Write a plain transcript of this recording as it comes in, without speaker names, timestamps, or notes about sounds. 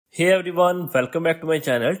Hey everyone, welcome back to my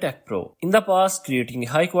channel Tech Pro. In the past, creating a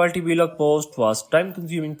high quality blog post was time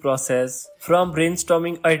consuming process, from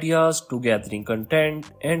brainstorming ideas to gathering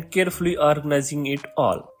content and carefully organizing it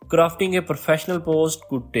all. Crafting a professional post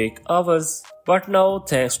could take hours, but now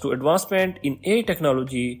thanks to advancement in AI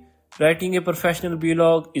technology, writing a professional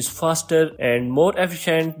blog is faster and more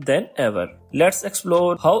efficient than ever. Let's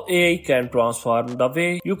explore how AI can transform the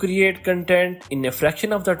way you create content in a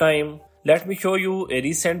fraction of the time. Let me show you a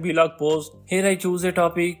recent blog post. Here I choose a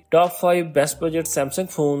topic, top 5 best budget Samsung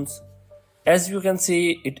phones. As you can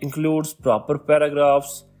see, it includes proper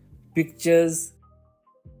paragraphs, pictures,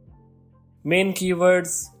 main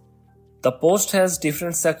keywords. The post has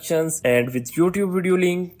different sections and with YouTube video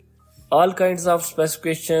link, all kinds of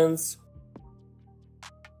specifications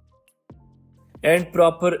and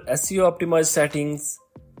proper SEO optimized settings.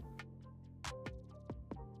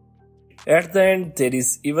 At the end, there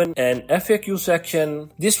is even an FAQ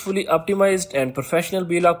section. This fully optimized and professional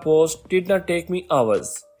blog post did not take me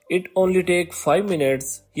hours. It only took 5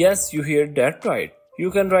 minutes. Yes, you heard that right.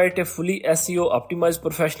 You can write a fully SEO optimized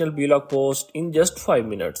professional blog post in just 5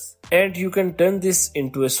 minutes. And you can turn this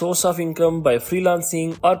into a source of income by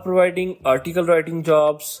freelancing or providing article writing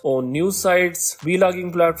jobs on news sites,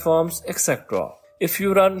 blogging platforms, etc. If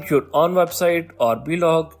you run your own website or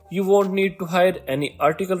blog, you won't need to hire any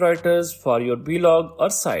article writers for your blog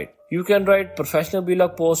or site. You can write professional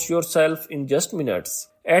blog posts yourself in just minutes.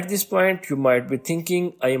 At this point, you might be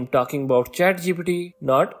thinking I am talking about ChatGPT.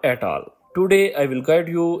 Not at all. Today, I will guide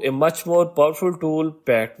you a much more powerful tool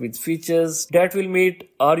packed with features that will meet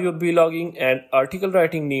all your blogging and article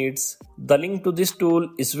writing needs. The link to this tool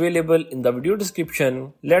is available in the video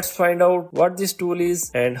description. Let's find out what this tool is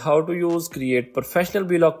and how to create professional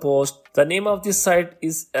blog posts. The name of this site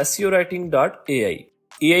is SEOWRITING.AI.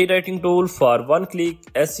 AI writing tool for one-click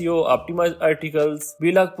SEO optimized articles,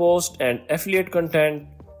 blog posts and affiliate content.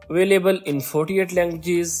 Available in 48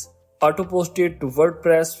 languages. Auto-posted to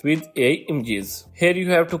WordPress with AI images. Here you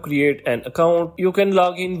have to create an account. You can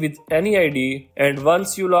log in with any ID and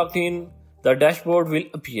once you logged in, the dashboard will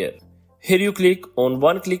appear. Here you click on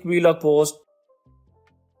one-click blog post.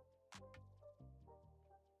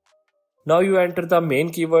 Now you enter the main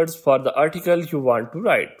keywords for the article you want to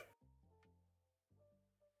write.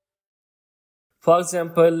 For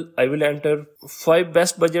example, I will enter 5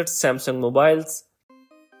 best budget Samsung mobiles.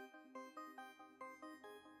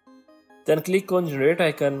 Then click on generate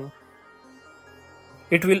icon.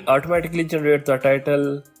 It will automatically generate the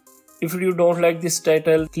title. If you don't like this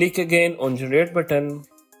title, click again on generate button.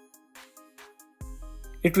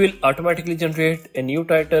 It will automatically generate a new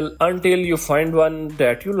title until you find one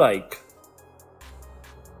that you like.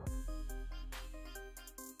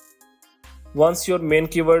 Once your main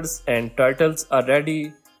keywords and titles are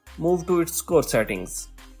ready, move to its core settings.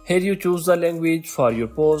 Here you choose the language for your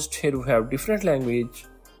post. Here you have different language.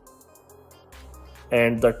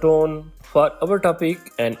 And the tone. For our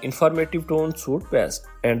topic, an informative tone suits best.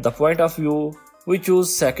 And the point of view, we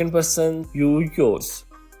choose second person, you, yours.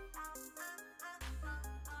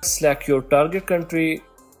 Select your target country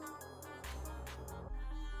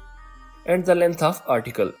and the length of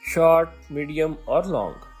article, short, medium or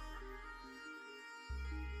long.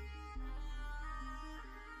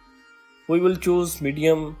 We will choose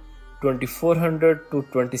medium, 2400 to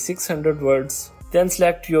 2600 words. Then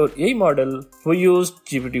select your AI model. We used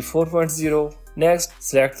GPT 4.0. Next,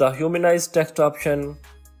 select the humanized text option.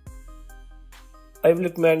 I will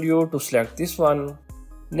recommend you to select this one.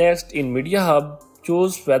 Next, in Media Hub,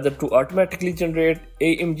 choose whether to automatically generate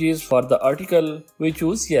AI images for the article. We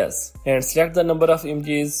choose yes. And select the number of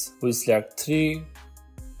images. We select 3.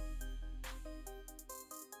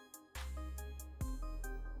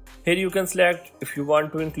 Here you can select if you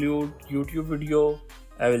want to include YouTube video.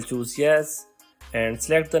 I will choose yes. And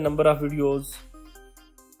select the number of videos.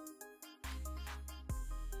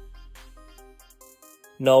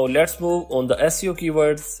 Now let's move on the SEO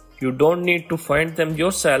keywords. You don't need to find them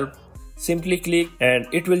yourself. Simply click and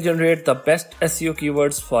it will generate the best SEO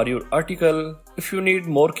keywords for your article. If you need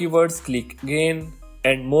more keywords, click again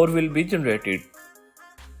and more will be generated.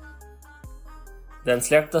 Then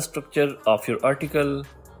select the structure of your article.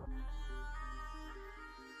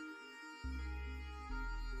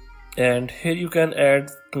 And here you can add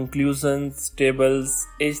conclusions, tables,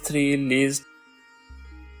 H3, list,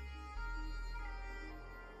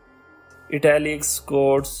 italics,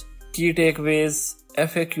 quotes, key takeaways,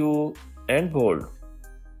 FAQ and bold.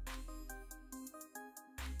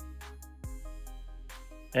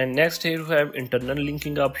 And next here you have internal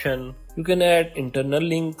linking option. You can add internal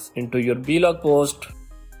links into your blog post.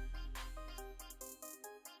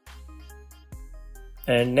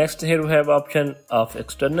 And next here we have option of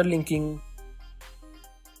external linking,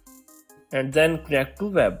 and then connect to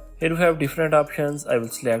web. Here we have different options. I will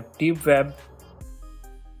select deep web.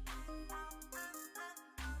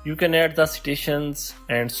 You can add the citations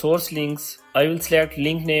and source links. I will select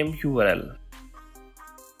link name URL.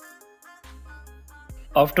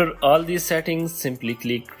 After all these settings, simply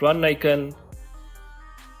click run icon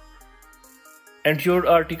and your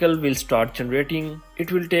article will start generating.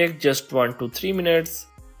 It will take just 1 to 3 minutes.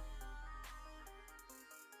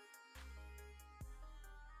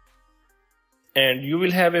 And you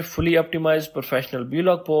will have a fully optimized professional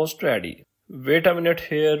blog post ready. Wait a minute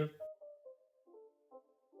here.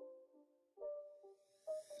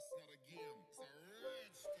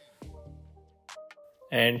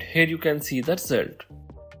 And here you can see the result.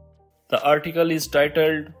 The article is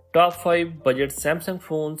titled Top 5 Budget Samsung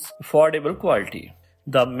Phones Affordable Quality.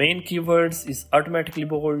 The main keywords is automatically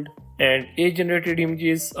bold and age-generated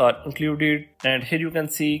images are included. And here you can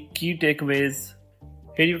see key takeaways.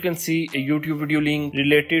 Here you can see a YouTube video link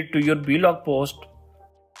related to your blog post.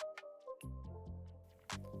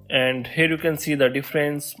 And here you can see the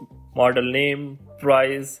difference, model name,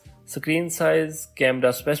 price, screen size,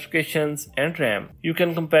 camera specifications and RAM. You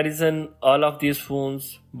can comparison all of these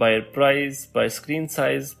phones by price, by screen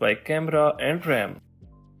size, by camera and RAM.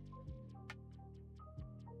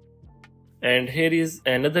 And here is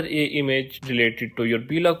another image related to your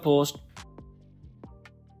blog post.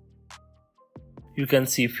 You can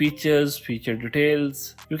see features, feature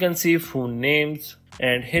details, you can see phone names,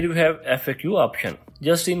 and here you have FAQ option.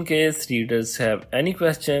 Just in case readers have any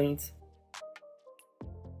questions.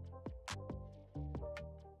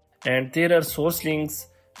 And there are source links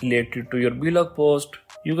related to your blog post.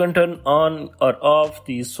 You can turn on or off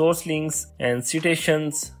these source links and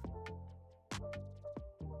citations.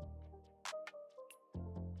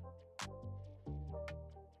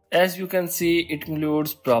 As you can see, it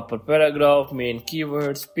includes proper paragraph, main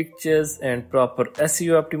keywords, pictures and proper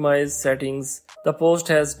SEO optimized settings. The post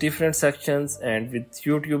has different sections and with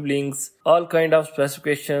YouTube links, all kind of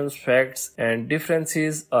specifications, facts and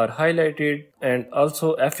differences are highlighted, and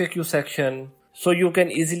also FAQ section. So you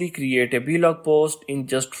can easily create a blog post in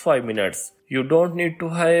just 5 minutes. You don't need to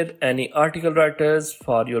hire any article writers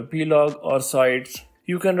for your blog or sites.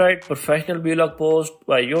 You can write professional blog post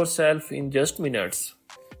by yourself in just minutes.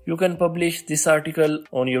 You can publish this article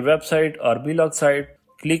on your website or blog site.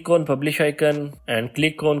 Click on publish icon and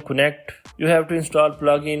click on connect. You have to install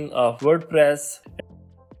plugin of WordPress.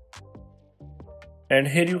 And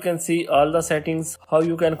here you can see all the settings how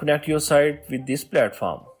you can connect your site with this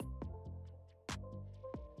platform.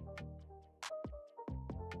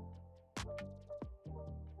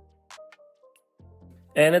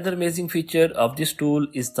 Another amazing feature of this tool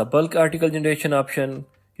is the bulk article generation option.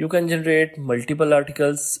 You can generate multiple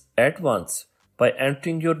articles at once by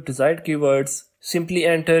entering your desired keywords. Simply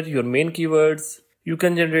enter your main keywords. You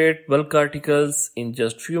can generate bulk articles in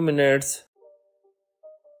just few minutes.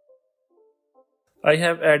 I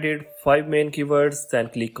have added 5 main keywords, then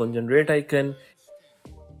click on generate icon.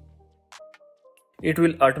 It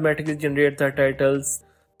will automatically generate the titles.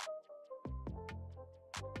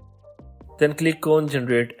 Then click on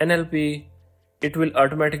generate NLP. It will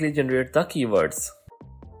automatically generate the keywords.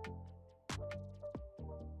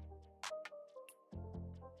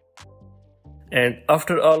 And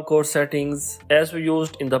after all core settings, as we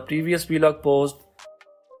used in the previous blog post,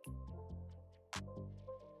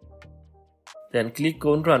 then click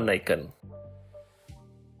on run icon.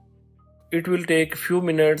 It will take few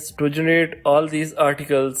minutes to generate all these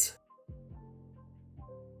articles.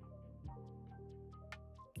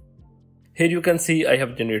 Here you can see I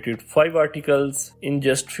have generated 5 articles in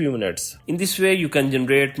just few minutes. In this way you can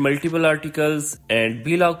generate multiple articles and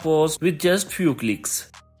blog posts with just few clicks.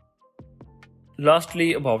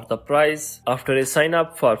 Lastly, about the price, after a sign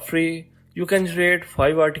up for free, you can generate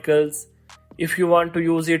 5 articles. If you want to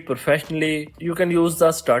use it professionally, you can use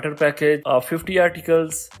the starter package of 50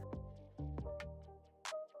 articles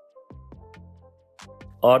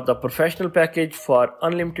or the professional package for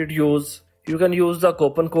unlimited use. You can use the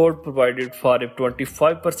coupon code provided for a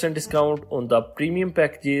 25% discount on the premium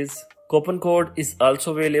packages. Coupon code is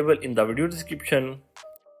also available in the video description.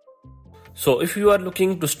 So if you are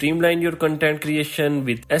looking to streamline your content creation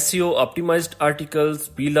with SEO optimized articles,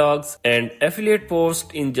 blogs and affiliate posts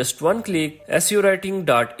in just one click,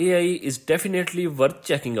 SEOWRITING.AI is definitely worth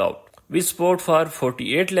checking out. With support for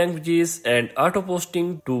 48 languages and auto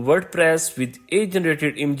posting to WordPress with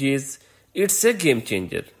age-generated images, it's a game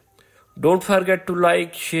changer. Don't forget to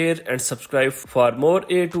like, share and subscribe for more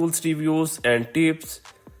AI tools reviews and tips.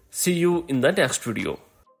 See you in the next video.